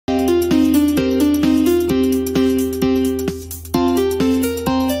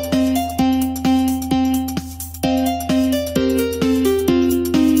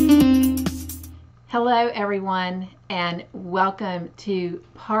everyone, welcome to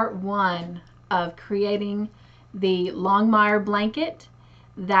part 1 of creating the Longmire blanket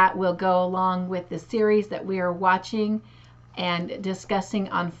that will go along with the series that we are watching and discussing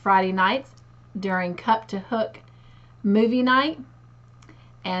on Friday nights during Cup to Hook movie night.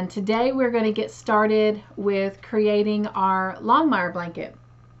 And today we're going to get started with creating our Longmire blanket.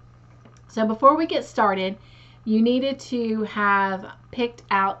 So before we get started, you needed to have picked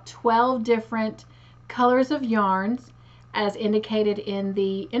out 12 different colors of yarns as indicated in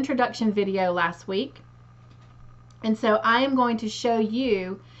the introduction video last week. And so I am going to show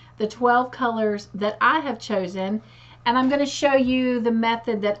you the 12 colors that I have chosen, and I'm going to show you the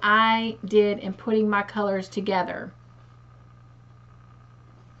method that I did in putting my colors together.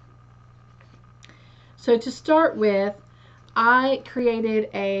 So to start with, I created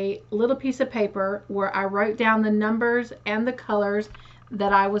a little piece of paper where I wrote down the numbers and the colors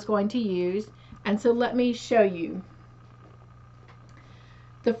that I was going to use. And so let me show you.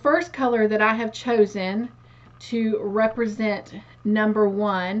 The first color that I have chosen to represent number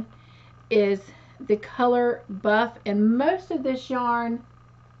 1 is the color buff, and most of this yarn,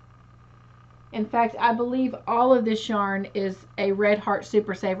 in fact I believe all of this yarn, is a Red Heart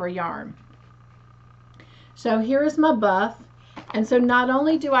Super Saver yarn. So here is my buff, and so not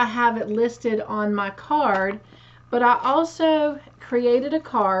only do I have it listed on my card, but I also created a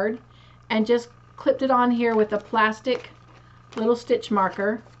card and just clipped it on here with a plastic little stitch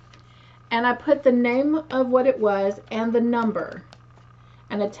marker, and I put the name of what it was and the number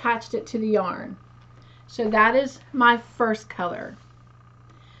and attached it to the yarn. So that is my first color.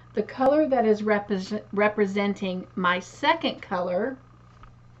 The color that is representing my second color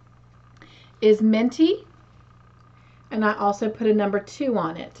is Minty, and I also put a number 2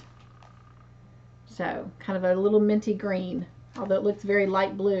 on it. So kind of a little minty green, although it looks very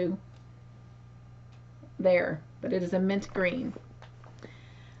light blue there, but it is a mint green.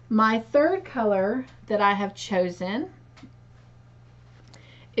 My third color that I have chosen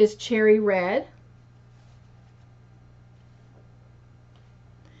is Cherry Red.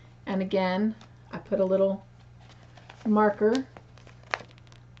 And again, I put a little marker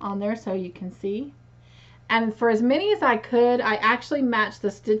on there so you can see. And for as many as I could, I actually matched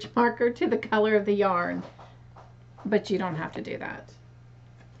the stitch marker to the color of the yarn, but you don't have to do that.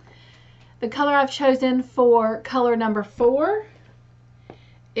 The color I've chosen for color number 4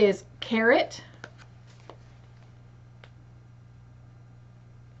 is Carrot.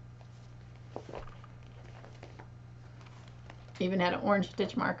 Even had an orange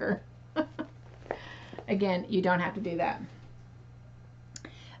stitch marker. Again, you don't have to do that.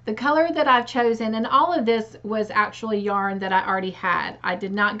 The color that I've chosen, and all of this was actually yarn that I already had. I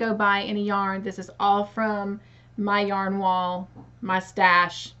did not go buy any yarn. This is all from my yarn wall, my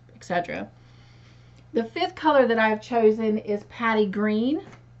stash, etc. The 5th color that I've chosen is Patty Green,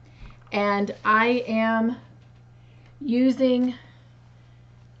 and I am using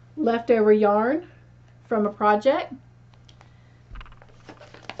leftover yarn from a project.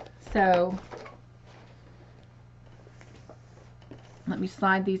 So let me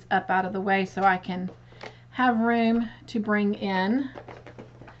slide these up out of the way so I can have room to bring in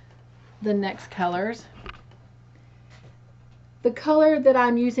the next colors. The color that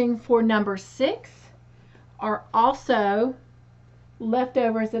I'm using for number 6 are also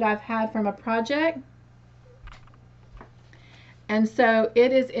leftovers that I've had from a project. And so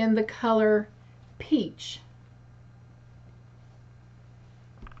it is in the color Peach.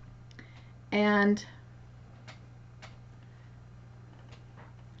 And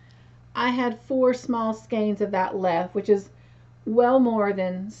I had 4 small skeins of that left, which is well more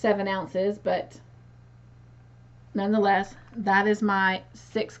than 7 ounces, but nonetheless, that is my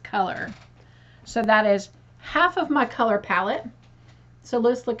 6th color. So that is half of my color palette. So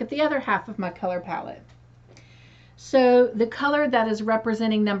let's look at the other half of my color palette. So the color that is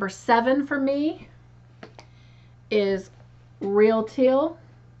representing number 7 for me is Real Teal.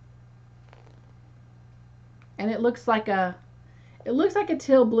 And it looks like a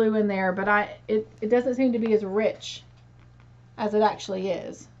teal blue in there, but it doesn't seem to be as rich as it actually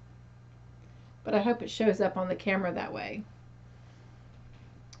is. But I hope it shows up on the camera that way.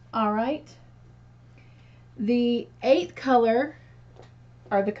 All right. The 8th color,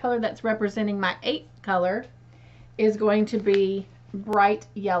 or the color that's representing my 8th color, is going to be Bright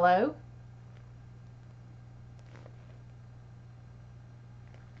Yellow.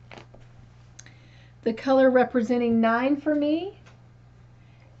 The color representing 9 for me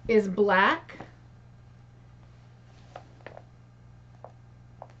is Black.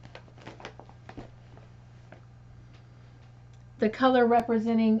 The color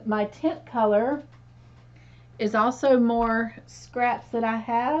representing my 10th color is also more scraps that I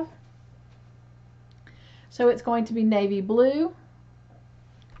have. So it's going to be navy blue,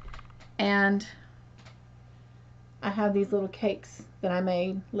 and I have these little cakes that I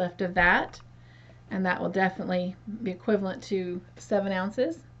made left of that, and that will definitely be equivalent to 7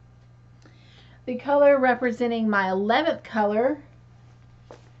 ounces. The color representing my 11th color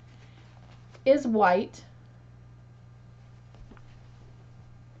is white.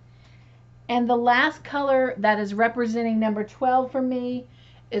 And the last color that is representing number 12 for me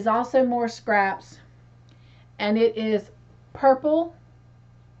is also more scraps, and it is purple.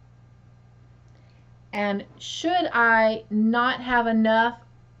 And should I not have enough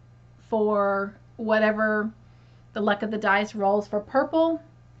for whatever the luck of the dice rolls for purple,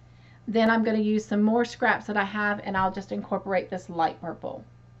 then I'm going to use some more scraps that I have, and I'll just incorporate this light purple.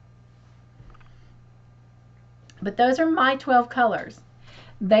 But those are my 12 colors.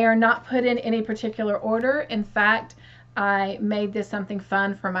 They are not put in any particular order. In fact, I made this something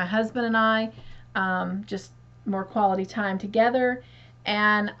fun for my husband and I, just more quality time together.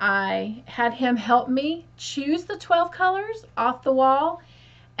 And I had him help me choose the 12 colors off the wall.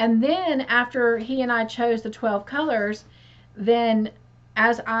 And then after he and I chose the 12 colors, then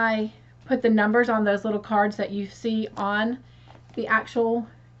as I put the numbers on those little cards that you see on the actual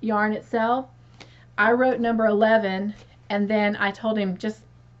yarn itself, I wrote number 11, and then I told him just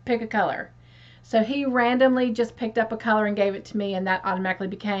pick a color. So he randomly just picked up a color and gave it to me, and that automatically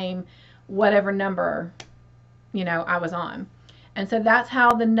became whatever number, you know, I was on. And so that's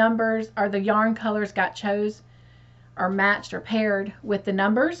how the numbers or the yarn colors got chose or matched or paired with the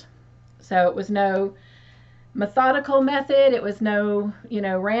numbers. So it was no methodical method. It was no, you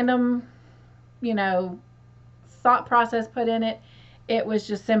know, random, you know, thought process put in it. It was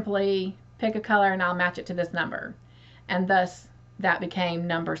just simply pick a color and I'll match it to this number. And thus that became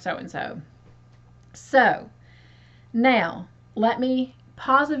number so-and-so. So now let me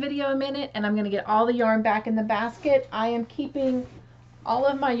pause the video a minute, and I'm going to get all the yarn back in the basket. I am keeping all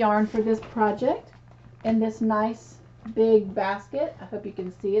of my yarn for this project in this nice big basket. I hope you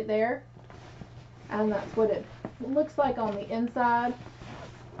can see it there. And that's what it looks like on the inside.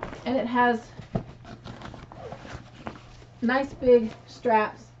 And it has nice big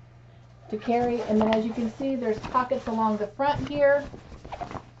straps to carry. And then as you can see, there's pockets along the front here.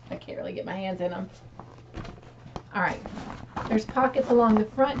 I can't really get my hands in them. All right. There's pockets along the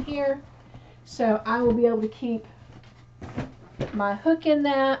front here, so I will be able to keep my hook in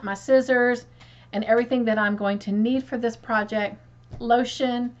that, my scissors, and everything that I'm going to need for this project,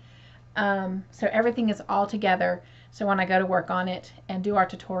 lotion, so everything is all together, so when I go to work on it and do our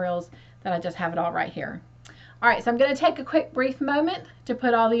tutorials, that I just have it all right here. All right, so I'm going to take a quick brief moment to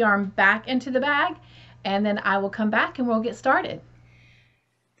put all the yarn back into the bag, and then I will come back and we'll get started.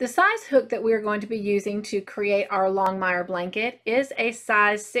 The size hook that we're going to be using to create our Longmire blanket is a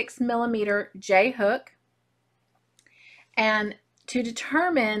size 6mm J hook. And to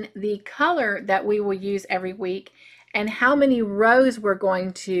determine the color that we will use every week and how many rows we're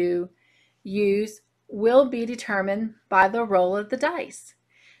going to use will be determined by the roll of the dice.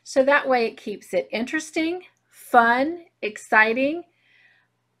 So that way it keeps it interesting, fun, exciting,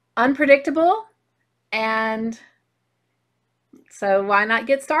 unpredictable, and so why not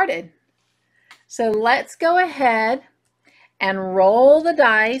get started? So let's go ahead and roll the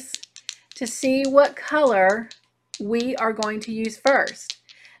dice to see what color we are going to use first.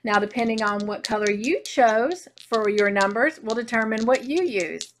 Now, depending on what color you chose for your numbers will determine what you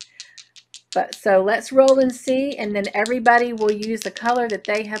use. But so let's roll and see, and then everybody will use the color that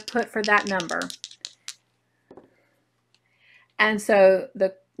they have put for that number. And so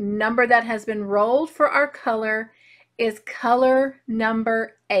the number that has been rolled for our color is color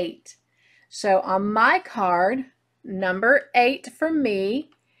number 8. So on my card, number 8 for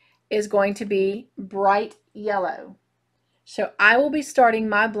me is going to be bright yellow. So I will be starting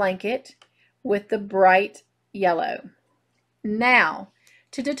my blanket with the bright yellow. Now,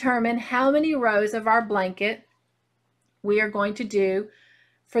 to determine how many rows of our blanket we are going to do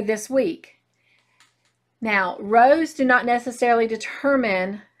for this week. Now, rows do not necessarily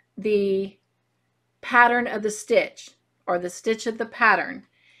determine the pattern of the stitch or the stitch of the pattern.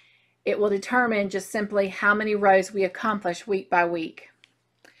 It will determine just simply how many rows we accomplish week by week.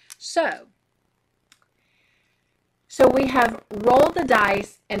 So we have rolled the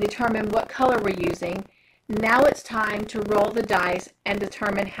dice and determined what color we're using. Now it's time to roll the dice and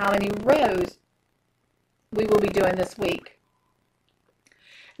determine how many rows we will be doing this week.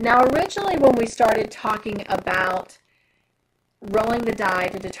 Now, originally when we started talking about rolling the die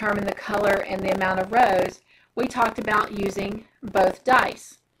to determine the color and the amount of rows, we talked about using both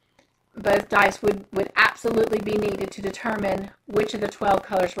dice. both dice would absolutely be needed to determine which of the 12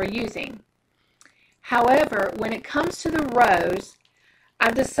 colors we're using. However, when it comes to the rows,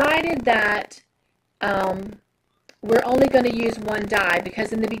 I've decided that we're only going to use one die,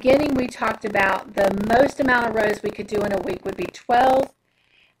 because in the beginning we talked about the most amount of rows we could do in a week would be 12,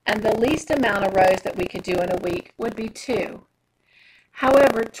 and the least amount of rows that we could do in a week would be 2.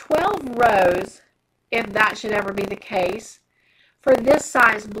 However, 12 rows, if that should ever be the case, for this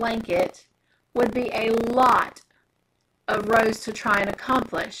size blanket would be a lot of rows to try and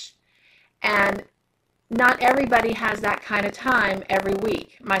accomplish. And not everybody has that kind of time every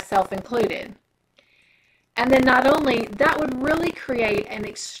week, myself included. And then not only, that would really create an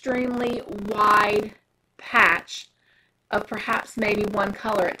extremely wide patch of perhaps maybe one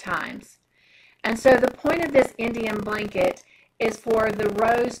color at times. And so the point of this Indian blanket is for the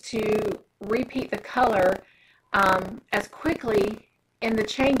rows to repeat the color as quickly in the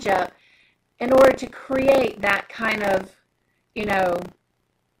change up in order to create that kind of, you know,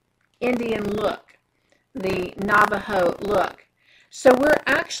 Indian look, the Navajo look. So we're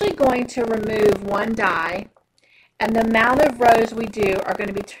actually going to remove one die, and the amount of rows we do are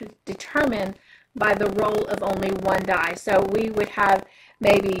going to be determined by the roll of only one die. So we would have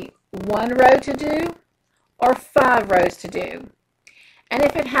maybe 1 row to do or 5 rows to do. And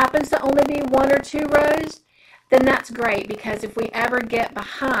if it happens to only be 1 or 2 rows, then that's great, because if we ever get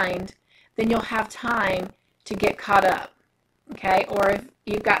behind, then you'll have time to get caught up. Okay, or if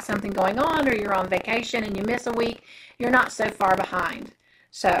you've got something going on, or you're on vacation and you miss a week, you're not so far behind.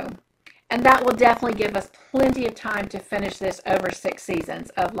 So, and that will definitely give us plenty of time to finish this over 6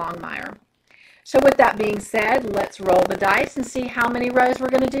 seasons of Longmire. So with that being said, let's roll the dice and see how many rows we're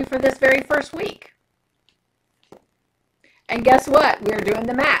going to do for this very first week. And guess what? We're doing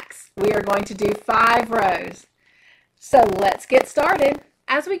the max. We are going to do 5 rows. So let's get started.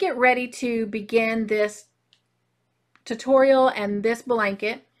 As we get ready to begin this tutorial and this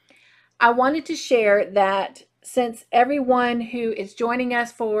blanket, I wanted to share that since everyone who is joining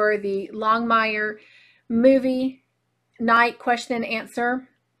us for the Longmire movie night question and answer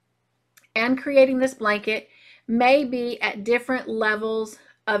and creating this blanket may be at different levels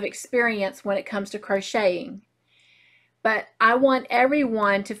of experience when it comes to crocheting. But I want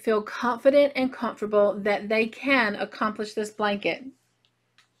everyone to feel confident and comfortable that they can accomplish this blanket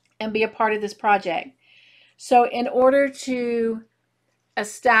and be a part of this project. So in order to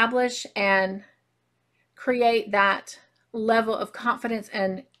establish and create that level of confidence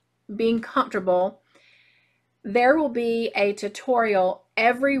and being comfortable, there will be a tutorial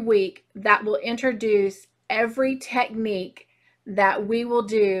every week that will introduce every technique that we will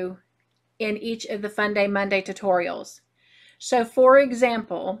do in each of the Funday Monday tutorials. So for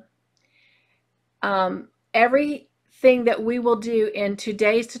example, everything that we will do in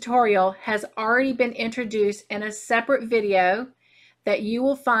today's tutorial has already been introduced in a separate video that you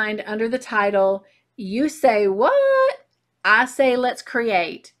will find under the title, You Say What? I Say Let's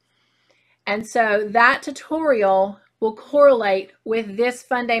Create. And so that tutorial will correlate with this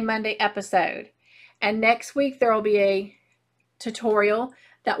Funday Monday episode. And next week there will be a tutorial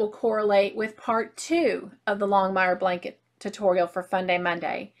that will correlate with part 2 of the Longmire Blanket tutorial for Funday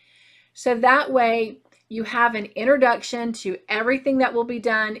Monday. So that way you have an introduction to everything that will be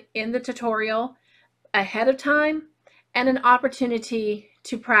done in the tutorial ahead of time and an opportunity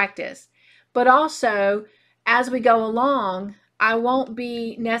to practice. But also, as we go along, I won't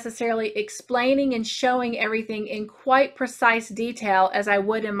be necessarily explaining and showing everything in quite precise detail as I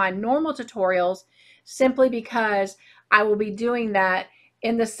would in my normal tutorials, simply because I will be doing that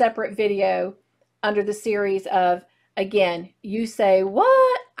in the separate video under the series of, again, You Say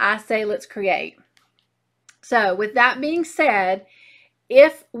What? I Say Let's Create. So with that being said,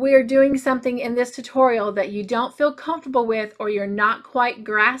 if we're doing something in this tutorial that you don't feel comfortable with or you're not quite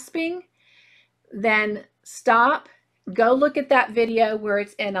grasping, then stop, go look at that video where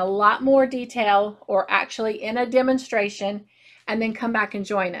it's in a lot more detail or actually in a demonstration, and then come back and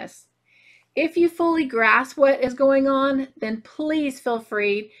join us. If you fully grasp what is going on, then please feel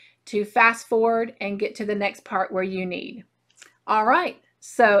free to fast forward and get to the next part where you need. All right,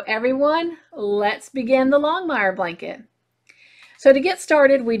 so everyone, let's begin the Longmire blanket. So to get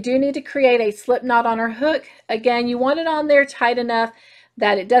started, we do need to create a slip knot on our hook. Again, you want it on there tight enough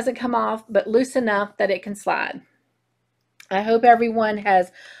that it doesn't come off, but loose enough that it can slide. I hope everyone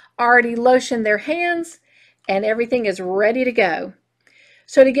has already lotioned their hands and everything is ready to go.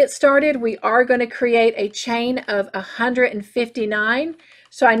 So to get started, we are going to create a chain of 159.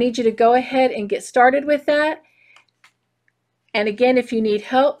 So I need you to go ahead and get started with that. And again, if you need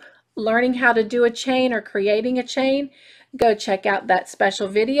help learning how to do a chain or creating a chain, go check out that special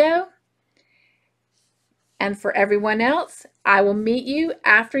video. And for everyone else, I will meet you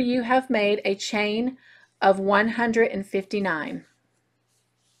after you have made a chain of 159.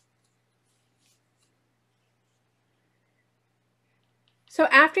 So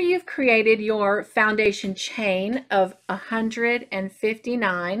after you've created your foundation chain of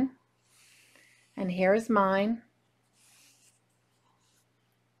 159, and here is mine,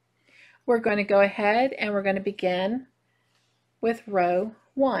 we're going to go ahead and we're going to begin with row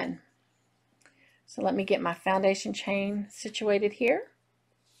 1. So let me get my foundation chain situated here.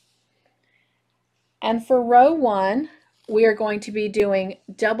 And for row 1, we are going to be doing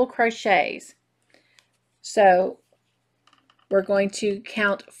double crochets. So we're going to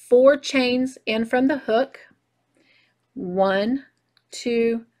count 4 chains in from the hook. 1,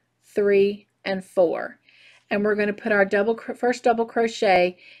 2, 3, and 4. And we're going to put our first double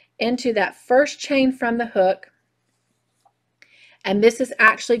crochet into that first chain from the hook. And this is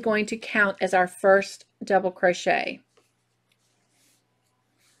actually going to count as our first double crochet.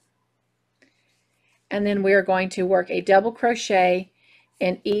 And then we are going to work a double crochet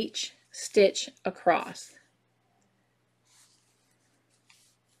in each stitch across.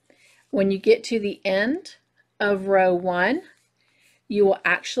 When you get to the end of row 1, you will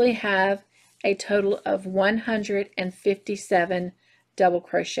actually have a total of 157 double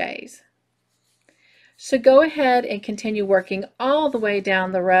crochets. So go ahead and continue working all the way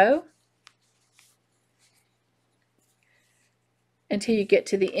down the row until you get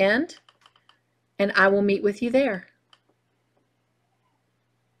to the end, and I will meet with you there.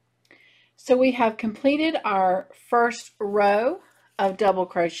 So we have completed our first row of double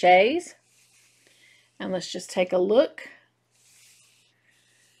crochets, and let's just take a look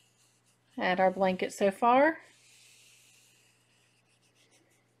at our blanket so far.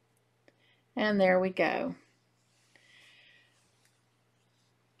 And there we go.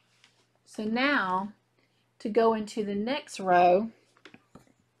 So now to go into the next row,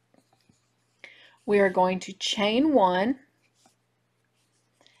 we are going to chain 1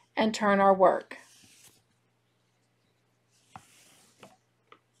 and turn our work.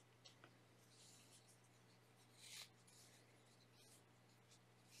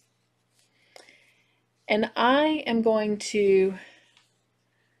 And I am going to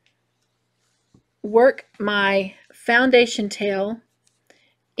work my foundation tail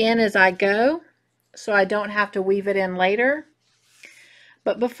in as I go, so I don't have to weave it in later.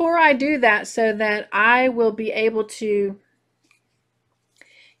 But before I do that, so that I will be able to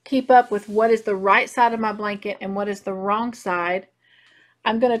keep up with what is the right side of my blanket and what is the wrong side,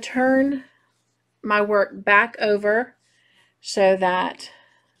 I'm going to turn my work back over so that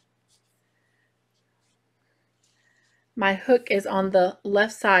my hook is on the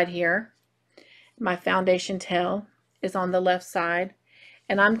left side here. My foundation tail is on the left side,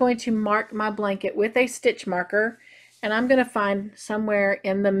 and I'm going to mark my blanket with a stitch marker, and I'm going to find somewhere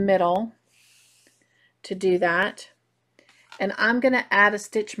in the middle to do that. And I'm going to add a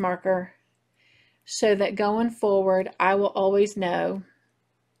stitch marker so that going forward I will always know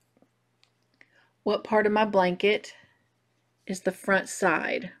what part of my blanket is the front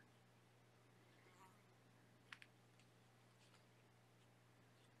side.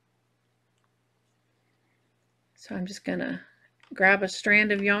 So I'm just going to grab a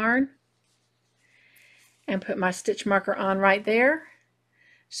strand of yarn and put my stitch marker on right there,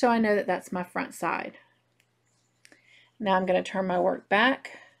 so I know that that's my front side. Now I'm going to turn my work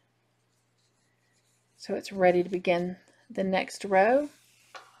back so it's ready to begin the next row.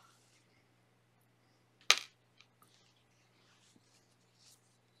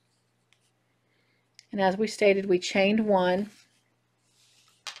 And as we stated, we chained 1.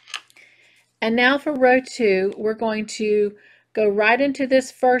 And now for row 2, we're going to go right into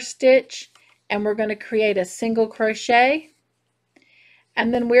this first stitch, and we're going to create a single crochet,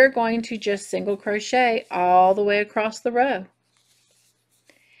 and then we're going to just single crochet all the way across the row.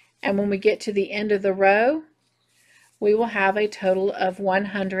 And when we get to the end of the row, we will have a total of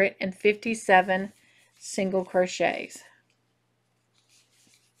 157 single crochets.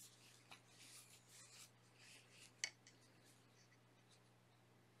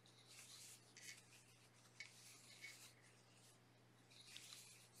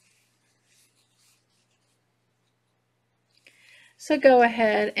 So go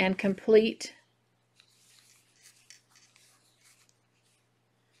ahead and complete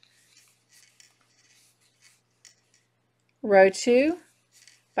row 2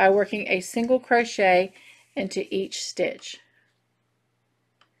 by working a single crochet into each stitch.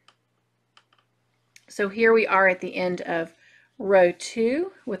 So here we are at the end of row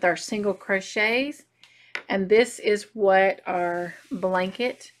 2 with our single crochets, and this is what our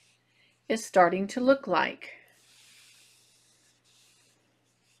blanket is starting to look like.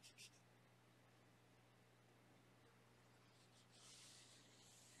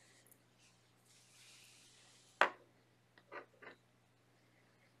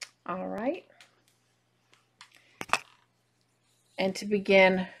 All right. And to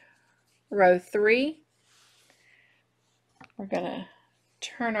begin row 3, we're going to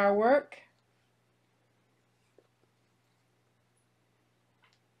turn our work.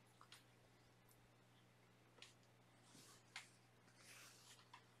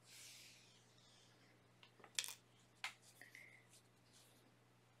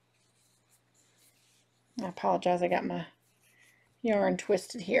 I apologize, I got my yarn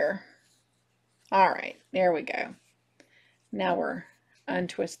twisted here. All right, there we go. Now we're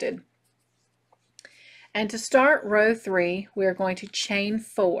untwisted. And to start row 3, we're going to chain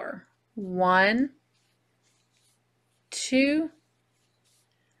 4. 1, 2,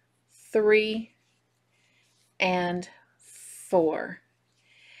 3, and 4.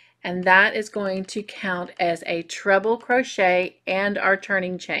 And that is going to count as a treble crochet and our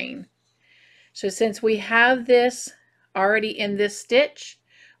turning chain. So since we have this already in this stitch,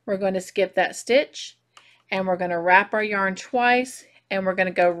 we're going to skip that stitch and we're going to wrap our yarn twice and we're going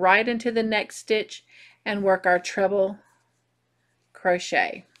to go right into the next stitch and work our treble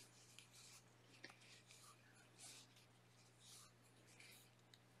crochet.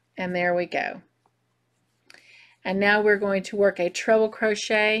 And there we go. And now we're going to work a treble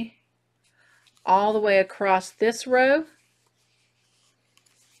crochet all the way across this row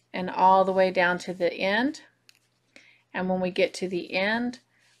and all the way down to the end. And when we get to the end,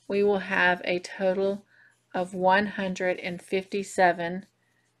 we will have a total of 157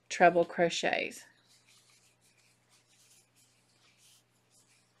 treble crochets.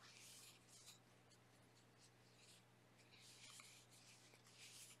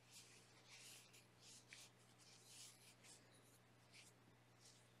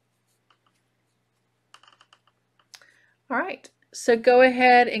 All right, so go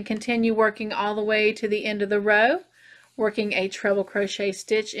ahead and continue working all the way to the end of the row, working a treble crochet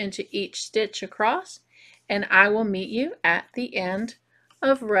stitch into each stitch across, and I will meet you at the end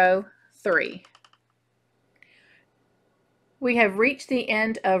of row 3. We have reached the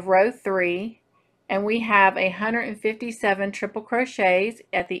end of row 3 and we have 157 triple crochets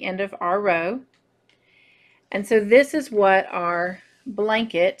at the end of our row. And so this is what our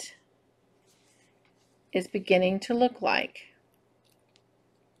blanket is beginning to look like.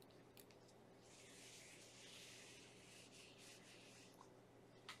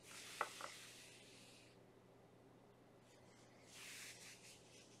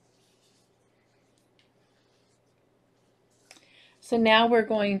 So now we're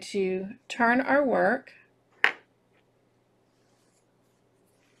going to turn our work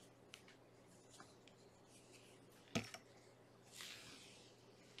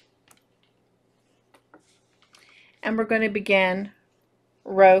and we're going to begin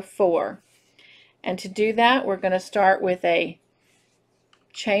row 4. And to do that, we're going to start with a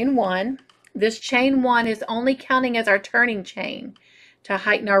chain 1. This chain 1 is only counting as our turning chain to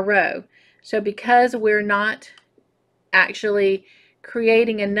heighten our row. So because we're not actually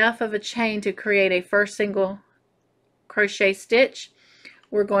creating enough of a chain to create a first single crochet stitch,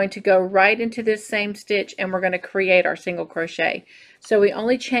 we're going to go right into this same stitch and we're going to create our single crochet. So we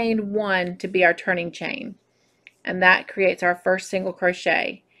only chained 1 to be our turning chain, and that creates our first single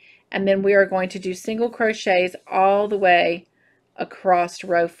crochet. And then we are going to do single crochets all the way across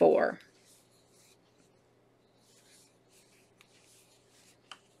row 4.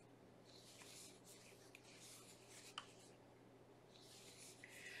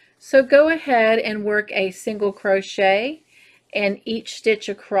 So go ahead and work a single crochet in each stitch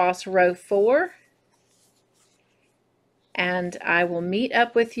across row 4, and I will meet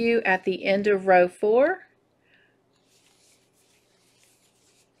up with you at the end of row 4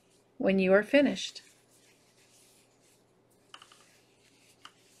 when you are finished.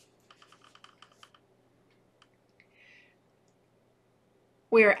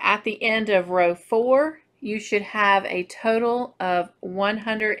 We are at the end of row 4. You should have a total of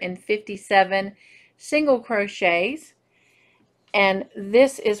 157 single crochets, and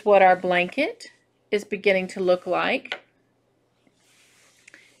this is what our blanket is beginning to look like.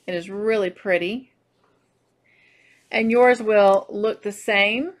 It is really pretty, and yours will look the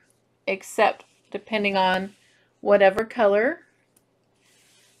same except depending on whatever color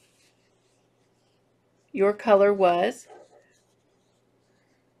your color was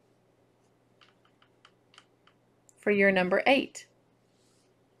for your number 8.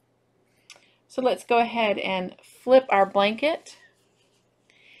 So let's go ahead and flip our blanket,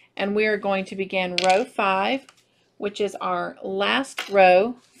 and we are going to begin row 5, which is our last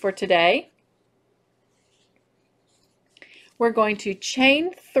row for today. We're going to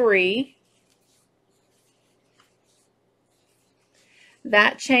chain 3.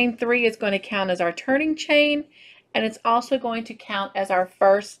 That chain 3 is going to count as our turning chain, and it's also going to count as our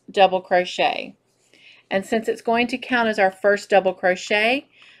first double crochet. And since it's going to count as our first double crochet,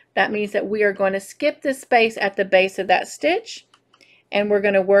 that means that we are going to skip the space at the base of that stitch, and we're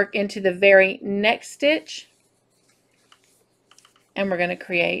going to work into the very next stitch, and we're going to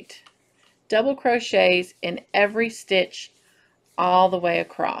create double crochets in every stitch all the way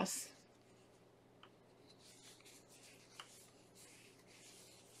across.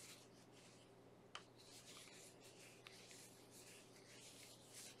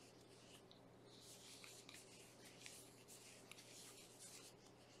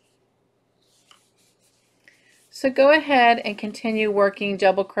 So go ahead and continue working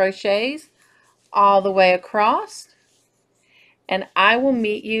double crochets all the way across, and I will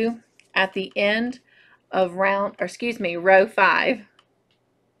meet you at the end of row 5.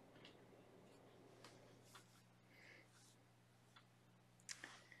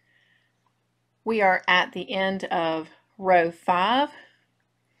 We are at the end of row 5,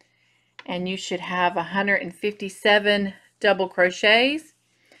 and you should have 157 double crochets,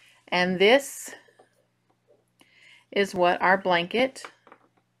 and this is what our blanket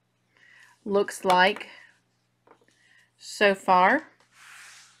looks like so far.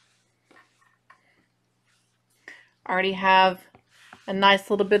 Already have a nice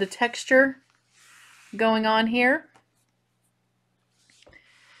little bit of texture going on here.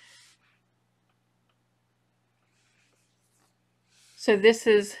 So this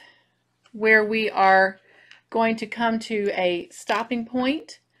is where we are going to come to a stopping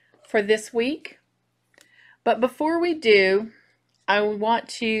point for this week. But before we do, I want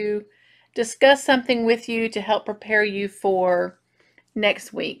to discuss something with you to help prepare you for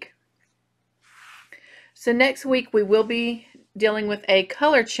next week. So next week we will be dealing with a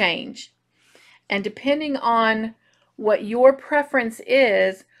color change, and depending on what your preference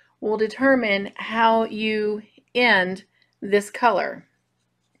is will determine how you end this color.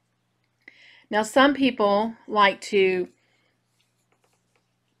 Now some people like to,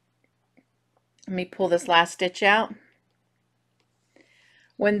 let me pull this last stitch out.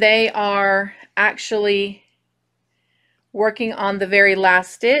 When they are actually working on the very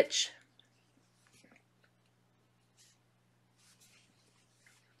last stitch,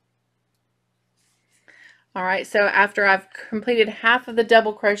 all right, so after I've completed half of the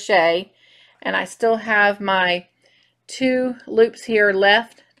double crochet and I still have my 2 loops here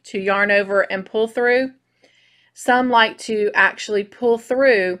left to yarn over and pull through, some like to actually pull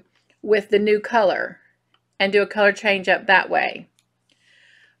through with the new color and do a color change up that way.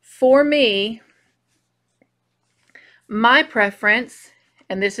 For me, my preference,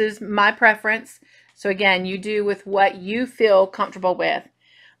 and this is my preference, so again, you do with what you feel comfortable with,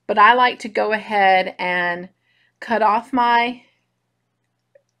 but I like to go ahead and cut off my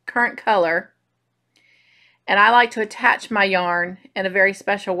current color, and I like to attach my yarn in a very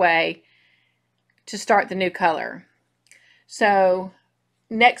special way to start the new color. So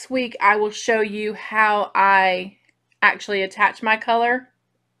next week I will show you how I actually attach my color.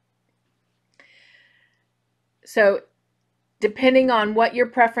 So depending on what your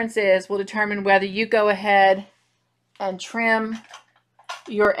preference is will determine whether you go ahead and trim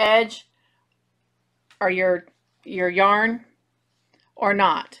your edge or your yarn or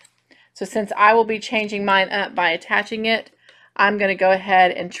not. So since I will be changing mine up by attaching it, I'm going to go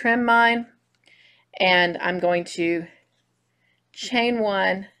ahead and trim mine, and I'm going to chain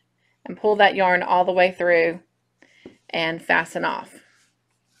 1 and pull that yarn all the way through and fasten off.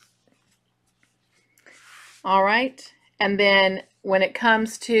 All right, and then when it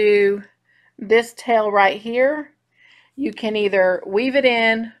comes to this tail right here, you can either weave it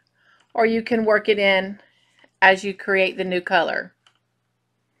in or you can work it in as you create the new color.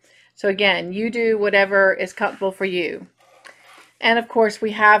 So again, you do whatever is comfortable for you. And of course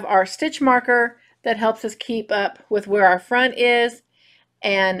we have our stitch marker that helps us keep up with where our front is,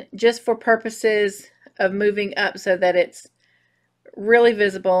 and just for purposes of moving up so that it's really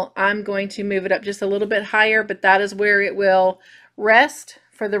visible, I'm going to move it up just a little bit higher, but that is where it will rest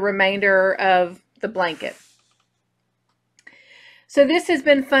for the remainder of the blanket. So this has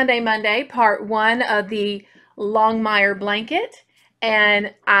been Funday Monday, part 1 of the Longmire Blanket,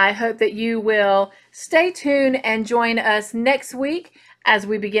 and I hope that you will stay tuned and join us next week as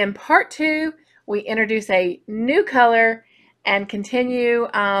we begin part 2. We introduce a new color and continue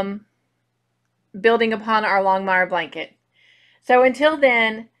building upon our Longmire blanket. So until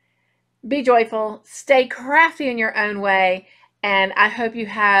then, be joyful, stay crafty in your own way, and I hope you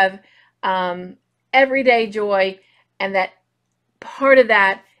have everyday joy, and that part of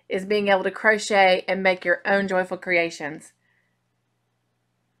that is being able to crochet and make your own joyful creations.